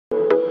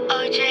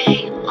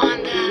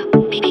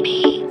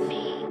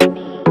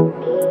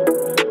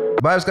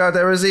Vybz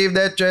Kartel received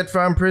death threat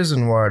from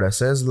prison warder,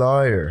 says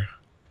lawyer.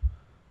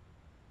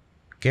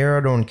 Care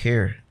or don't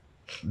care.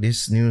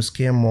 This news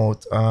came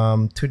out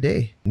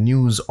today.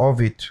 News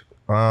of it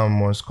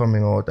was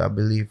coming out, I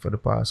believe, for the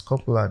past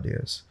couple of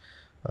days.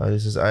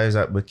 This is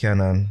Isaac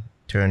Buchanan,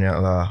 attorney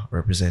at law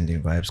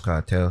representing Vybz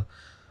Kartel.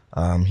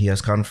 He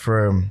has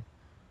confirmed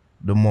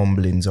the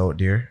mumblings out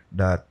there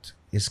that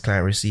his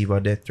client received a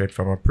death threat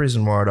from a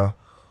prison warder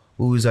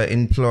who is an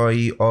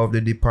employee of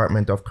the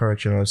Department of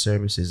Correctional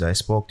Services. I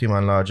spoke to him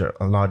and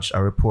lodged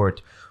a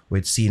report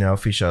with senior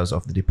officials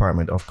of the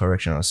Department of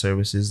Correctional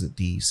Services, the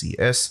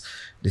DCS.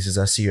 This is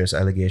a serious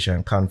allegation.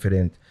 I'm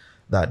confident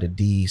that the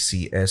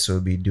DCS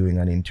will be doing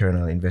an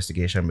internal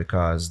investigation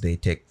because they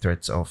take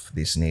threats of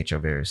this nature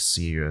very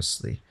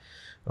seriously.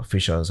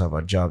 Officials have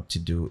a job to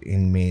do.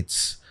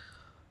 Inmates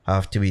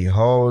have to be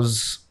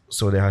housed,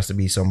 so there has to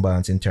be some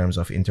balance in terms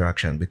of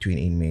interaction between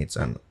inmates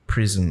and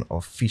prison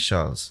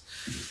officials.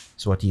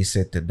 That's what he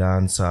said to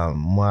Dancehall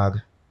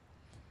Mag.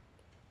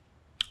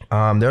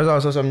 There's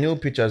also some new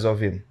pictures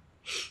of him.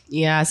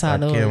 Yeah, I saw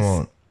those. Came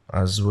out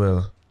as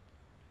well.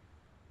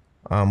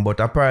 But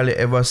apparently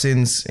ever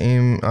since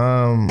him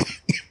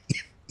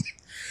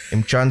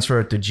him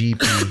transferred to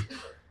GP,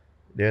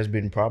 there's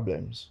been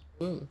problems.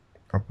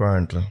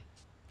 Apparently.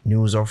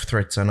 News of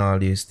threats and all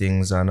these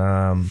things, and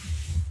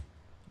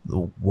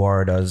the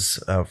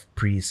warders have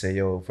said,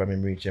 yo, from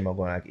him reach him, I'm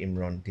gonna like him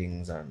run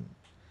things, and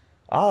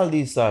all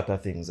these sort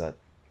of things that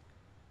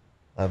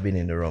have been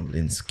in the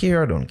rumblings.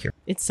 Care or don't care?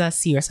 It's a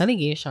serious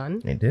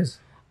allegation. It is.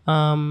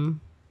 I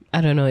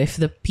don't know if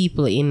the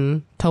people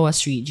in Tower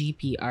Street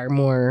GP are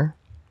more,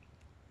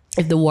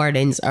 if the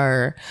wardens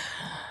are,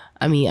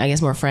 I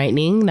guess more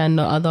frightening than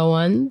the other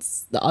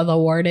ones, the other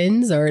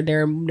wardens, or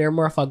they're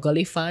more of a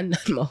Gully fan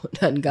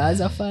than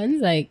Gaza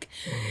fans, like,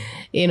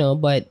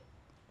 but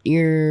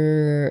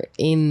you're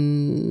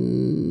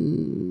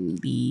in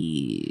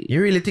the...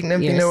 You really think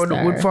them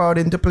would forward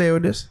into play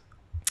with this?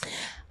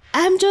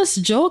 I'm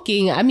just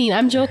joking.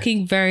 I'm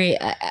joking very...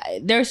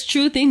 there's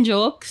truth in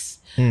jokes,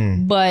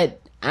 but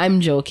I'm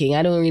joking.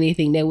 I don't really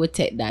think they would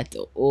take that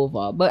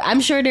over. But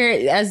I'm sure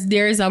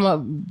there's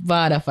a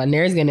Vada fan,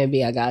 there's going to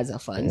be a Gaza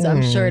fan. So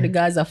I'm sure the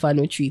Gaza fan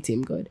will treat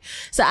him good.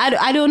 So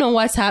I don't know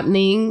what's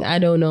happening. I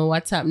don't know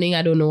what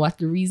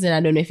the reason.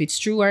 I don't know if it's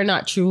true or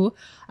not true.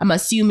 I'm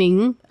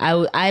assuming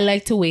I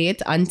like to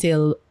wait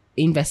until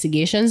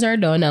investigations are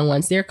done, and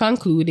once they're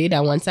concluded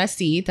and once I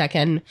see it, I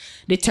can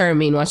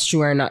determine what's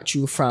true or not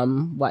true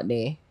from what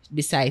they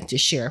decide to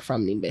share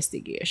from the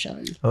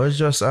investigation. It was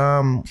just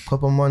a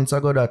couple months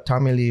ago that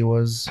Tommy Lee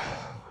was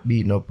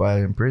beaten up while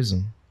in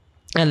prison.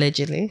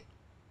 Allegedly.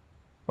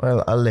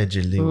 Well,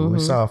 allegedly. We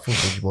saw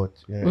footage, but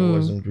it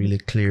wasn't really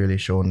clearly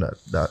shown that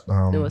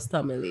it was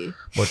Tommy Lee.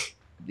 But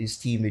this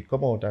team did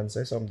come out and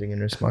say something in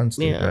response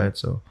to it, right?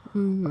 So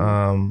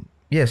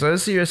so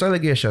there's serious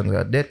allegations,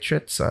 death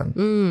threats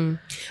and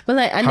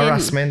but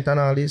harassment and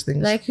all these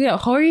things. Like,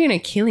 how are you gonna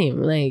kill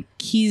him? Like,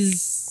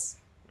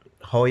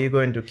 how are you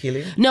going to kill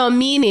him? No,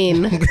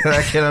 meaning...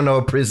 I cannot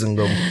know prison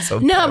go.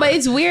 No, but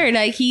it's weird.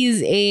 Like,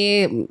 he's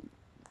a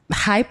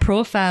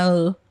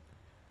high-profile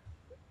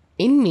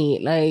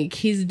inmate. Like,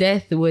 his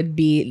death would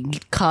be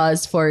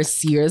cause for a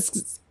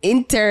serious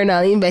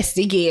internal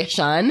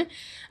investigation,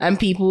 and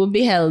people would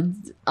be held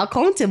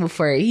accountable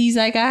for it. He's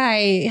like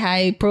a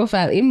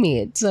high-profile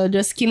inmate, so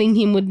just killing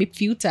him would be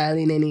futile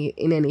in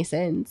any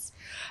sense.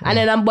 And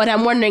then, but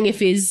I'm wondering if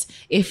his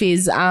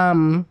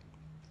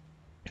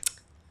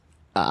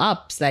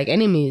ups, like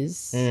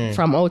enemies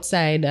from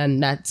outside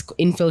and that's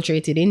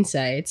infiltrated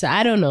inside. So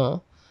I don't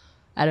know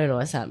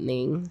what's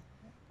happening.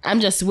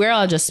 We're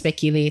all just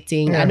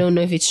speculating. I don't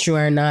know if it's true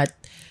or not.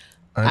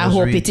 I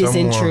hope it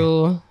isn't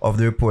true. Of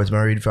the reports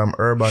I read from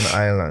Urban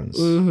Islands,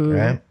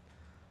 right?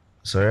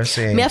 So they're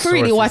saying... I have to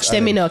really watch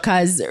them,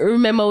 because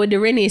remember with the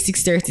Renee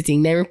 630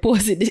 thing, they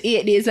reported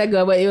 8 days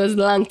ago, but it was a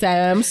long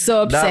time. I'm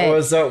so upset. That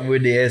was up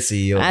with the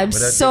SEO. I'm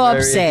so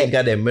upset.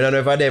 I don't know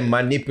if they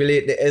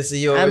manipulate the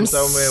SEO I'm in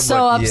somewhere,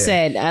 so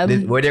upset.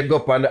 When they go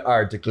up on the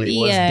article, it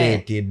was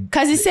dated.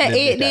 Because it said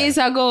 8 days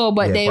ago,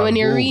 but then when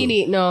you read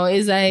it, no,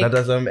 it's like... That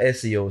is some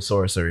SEO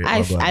sorcery.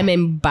 I'm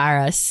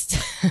embarrassed.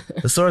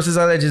 The sources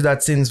allege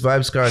that since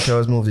Vybz Kartel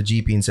was moved to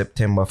GP in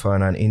September for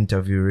an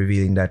interview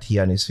revealing that he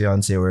and his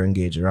fiancée were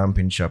engaged,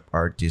 Ramping Shop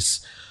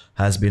artist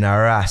has been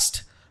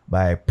harassed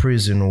by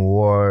prison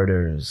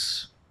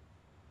warders.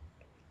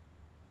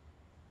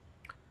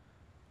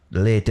 The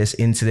latest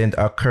incident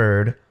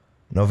occurred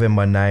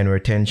November 9, where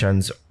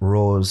tensions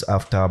rose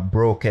after a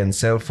broken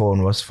cell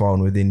phone was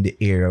found within the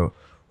area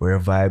where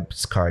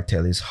Vybz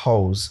Kartel is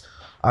housed,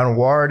 and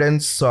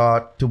wardens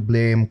sought to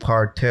blame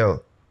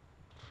Kartel.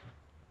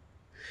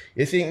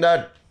 You think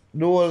that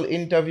the whole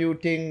interview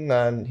thing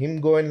and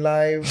him going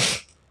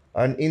live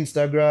on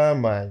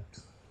Instagram and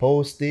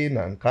posting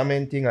and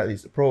commenting at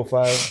his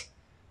profile,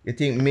 you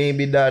think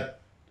maybe that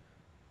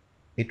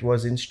it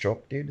was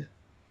instructed?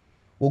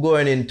 We're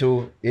going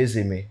into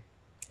Izzy.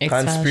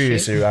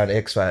 conspiracy shit. around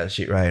X-Files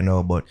shit right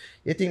now, but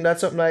you think that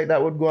something like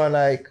that would go on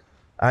like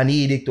an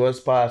edict was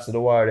passed to the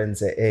world and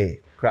say, hey,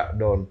 crack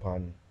down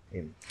upon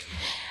him?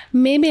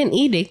 Maybe an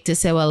edict to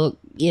say, well,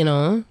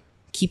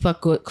 keep a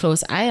good,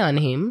 close eye on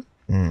him.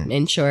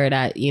 Ensure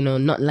that,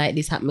 not like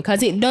this happen.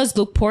 Because it does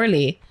look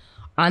poorly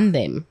on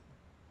them.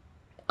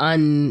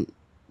 On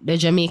the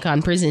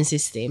Jamaican prison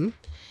system.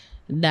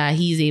 That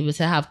he's able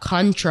to have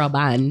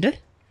contraband,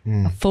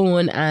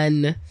 phone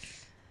and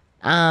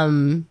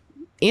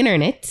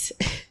internet.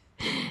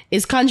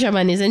 Is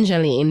contraband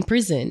essentially in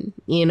prison,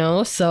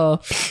 So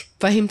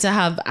for him to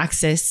have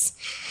access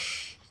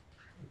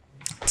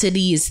to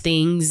these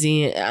things,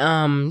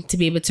 to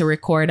be able to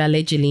record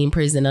allegedly in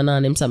prison and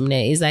on him something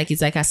there,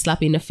 it's like a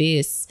slap in the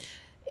face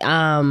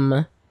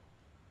to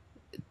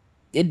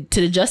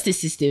the justice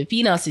system,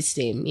 penal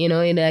system,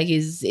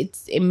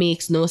 it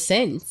makes no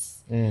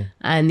sense.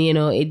 And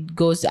it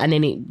goes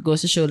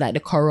to show like the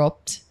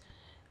corrupt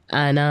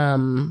and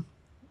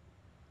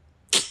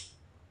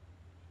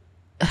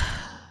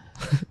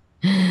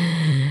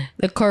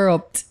the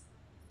corrupt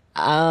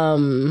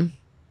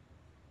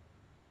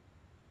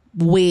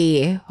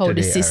way how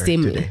Today the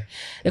system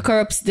the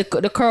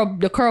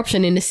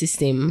corruption in the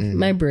system.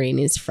 My brain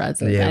is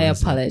frazzled. I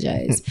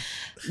apologize.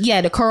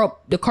 The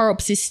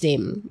corrupt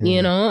system,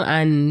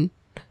 and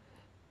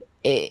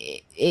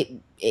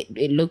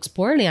it looks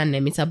poorly on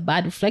them. It's a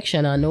bad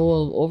reflection on the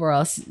whole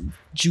overall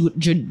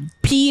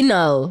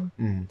penal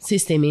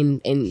system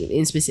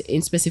in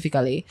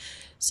specifically.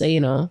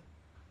 So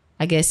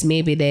I guess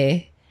maybe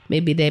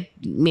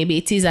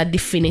it is a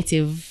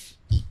definitive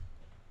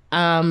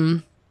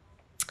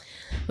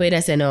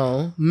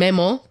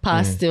memo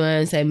passed to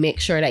and say make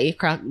sure that you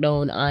crack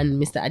down on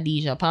Mr.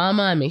 Adidja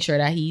Palmer and make sure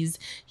that he's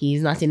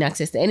not in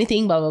access to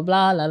anything, blah blah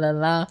blah la la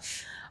la.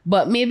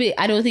 But maybe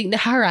I don't think the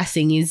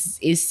harassing is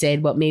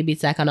said, but maybe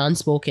it's like an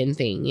unspoken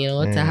thing,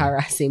 to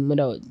harass him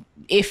without,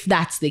 if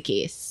that's the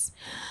case.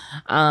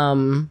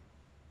 But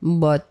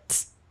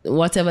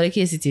whatever the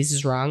case it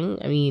is wrong.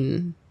 I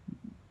mean,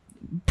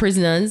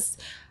 prisoners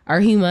are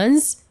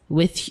humans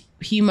with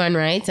human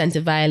rights, and to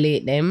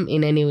violate them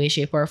in any way,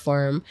 shape or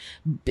form,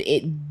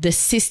 the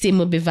system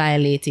will be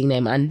violating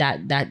them, and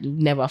that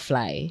never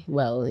fly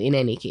well in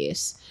any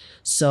case.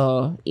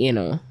 So,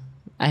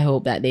 I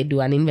hope that they do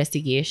an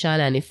investigation,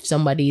 and if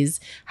somebody's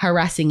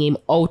harassing him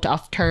out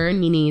of turn,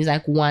 meaning it's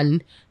like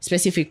one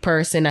specific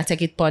person that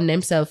take it upon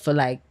themselves for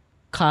like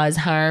cause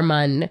harm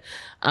and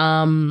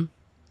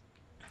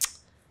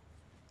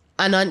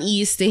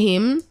unease to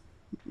him,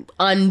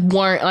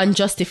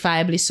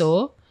 unjustifiably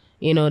so,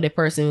 the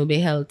person will be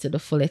held to the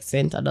full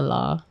extent of the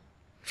law.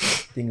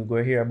 Think you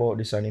go hear about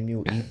this on the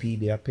new EP,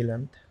 The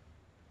Appellant?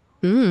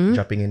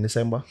 Dropping in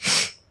December.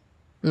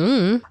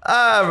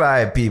 All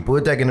right, people,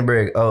 we're taking a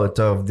break out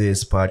of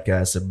this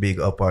podcast to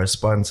big up our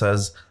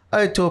sponsors.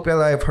 Utopia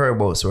Life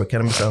Herbals, where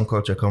cannabis and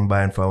culture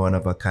combined for a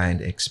one-of-a-kind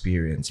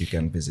experience. You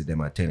can visit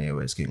them at 10A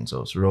West Kings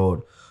House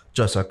Road,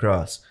 just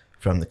across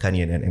from the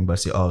Canadian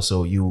Embassy.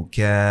 Also, you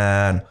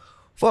can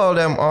follow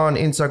them on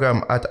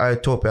Instagram at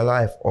Utopia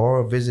Life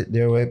or visit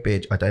their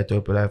webpage at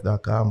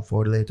utopialife.com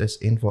for the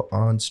latest info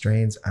on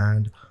strains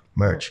and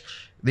merch.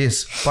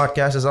 This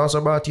podcast is also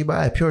brought to you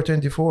by Pure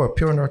 24,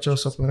 pure natural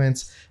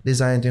supplements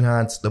designed to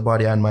enhance the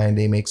body and mind.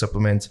 They make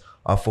supplements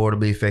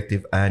affordably,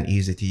 effective, and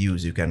easy to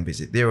use. You can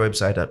visit their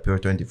website at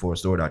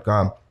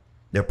pure24store.com.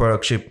 Their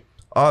product ship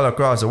all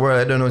across the world.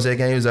 I don't know if they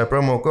can use our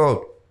promo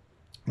code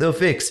The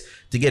Fix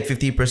to get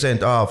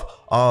 50% off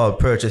all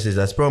purchases.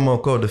 That's promo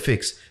code The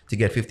Fix to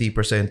get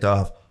 50%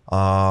 off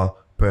all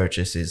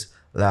purchases.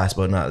 Last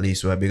but not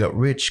least, we have big up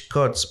Rich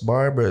Cuts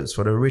Barbers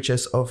for the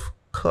richest of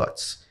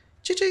cuts.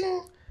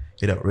 Cha-ching!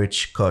 Hit up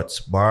Rich Cuts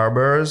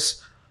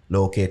Barbers,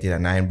 located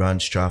at 9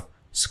 Branchtroff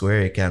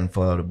Square. You can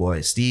follow the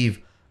boy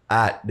Steve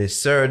at the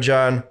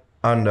surgeon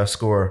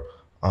 _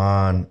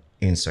 on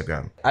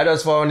Instagram. I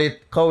just found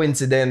it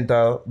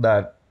coincidental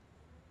that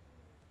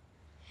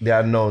the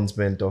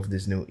announcement of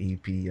this new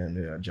EP and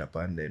we are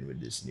Japan then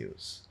with this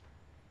news.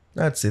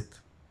 That's it.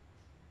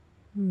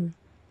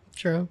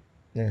 True.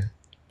 Yeah.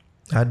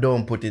 I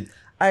don't put it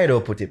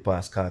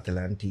past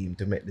Kartel and team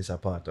to make this a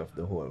part of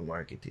the whole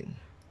marketing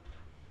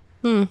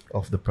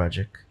of the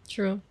project.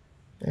 True.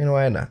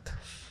 Why not?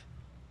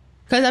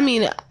 Because I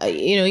mean,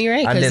 you're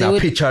right. And then a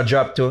picture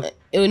drop too.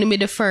 It wouldn't be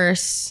the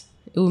first.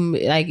 It wouldn't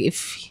be, like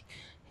if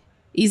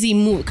is he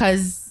move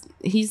because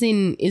he's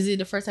in. Is it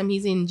the first time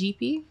he's in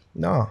GP?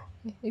 No.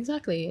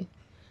 Exactly.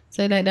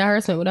 So like the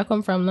harassment would have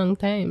come from a long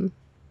time.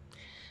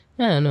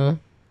 I don't know.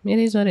 It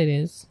is what it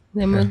is.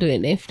 Then we'll do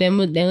it. If they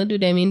will do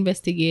them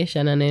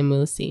investigation and then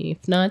we'll see.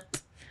 If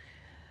not,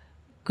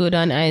 good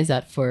on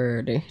Isaac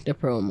for the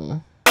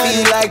promo.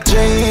 feel like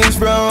James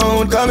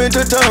Brown coming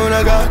to town.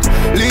 I got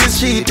Lee's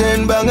cheat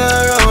and bang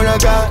around. I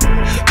got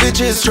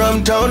bitches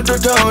from town to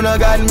town. I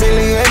got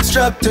millions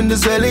trapped in the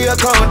Zelly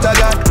account. I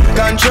got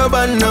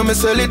contraband, now me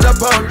sell it a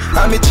pound.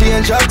 And me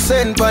change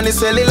accent on the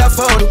cellular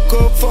phone. Look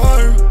up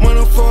far, man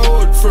I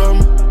forward from.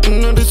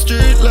 Inna the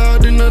street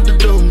lad, inna the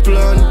dumb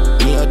plan.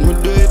 Lad me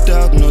do it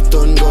dog, no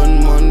ton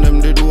gun man. Them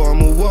they do want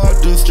me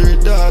walk the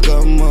street dog,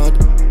 I'm mad.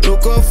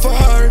 Look up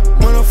far,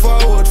 man I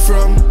forward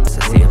from. It's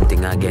the same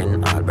thing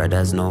again, all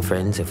brothers, no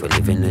friends. If we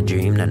live in a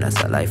dream, then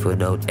that's a life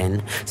without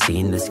end.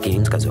 Seeing the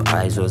schemes, cause our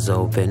eyes was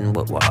open,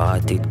 but our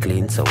heart it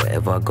clean, so we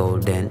ever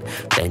golden.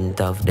 10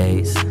 tough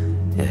days,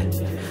 yeah.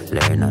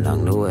 Learn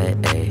along the way,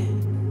 eh.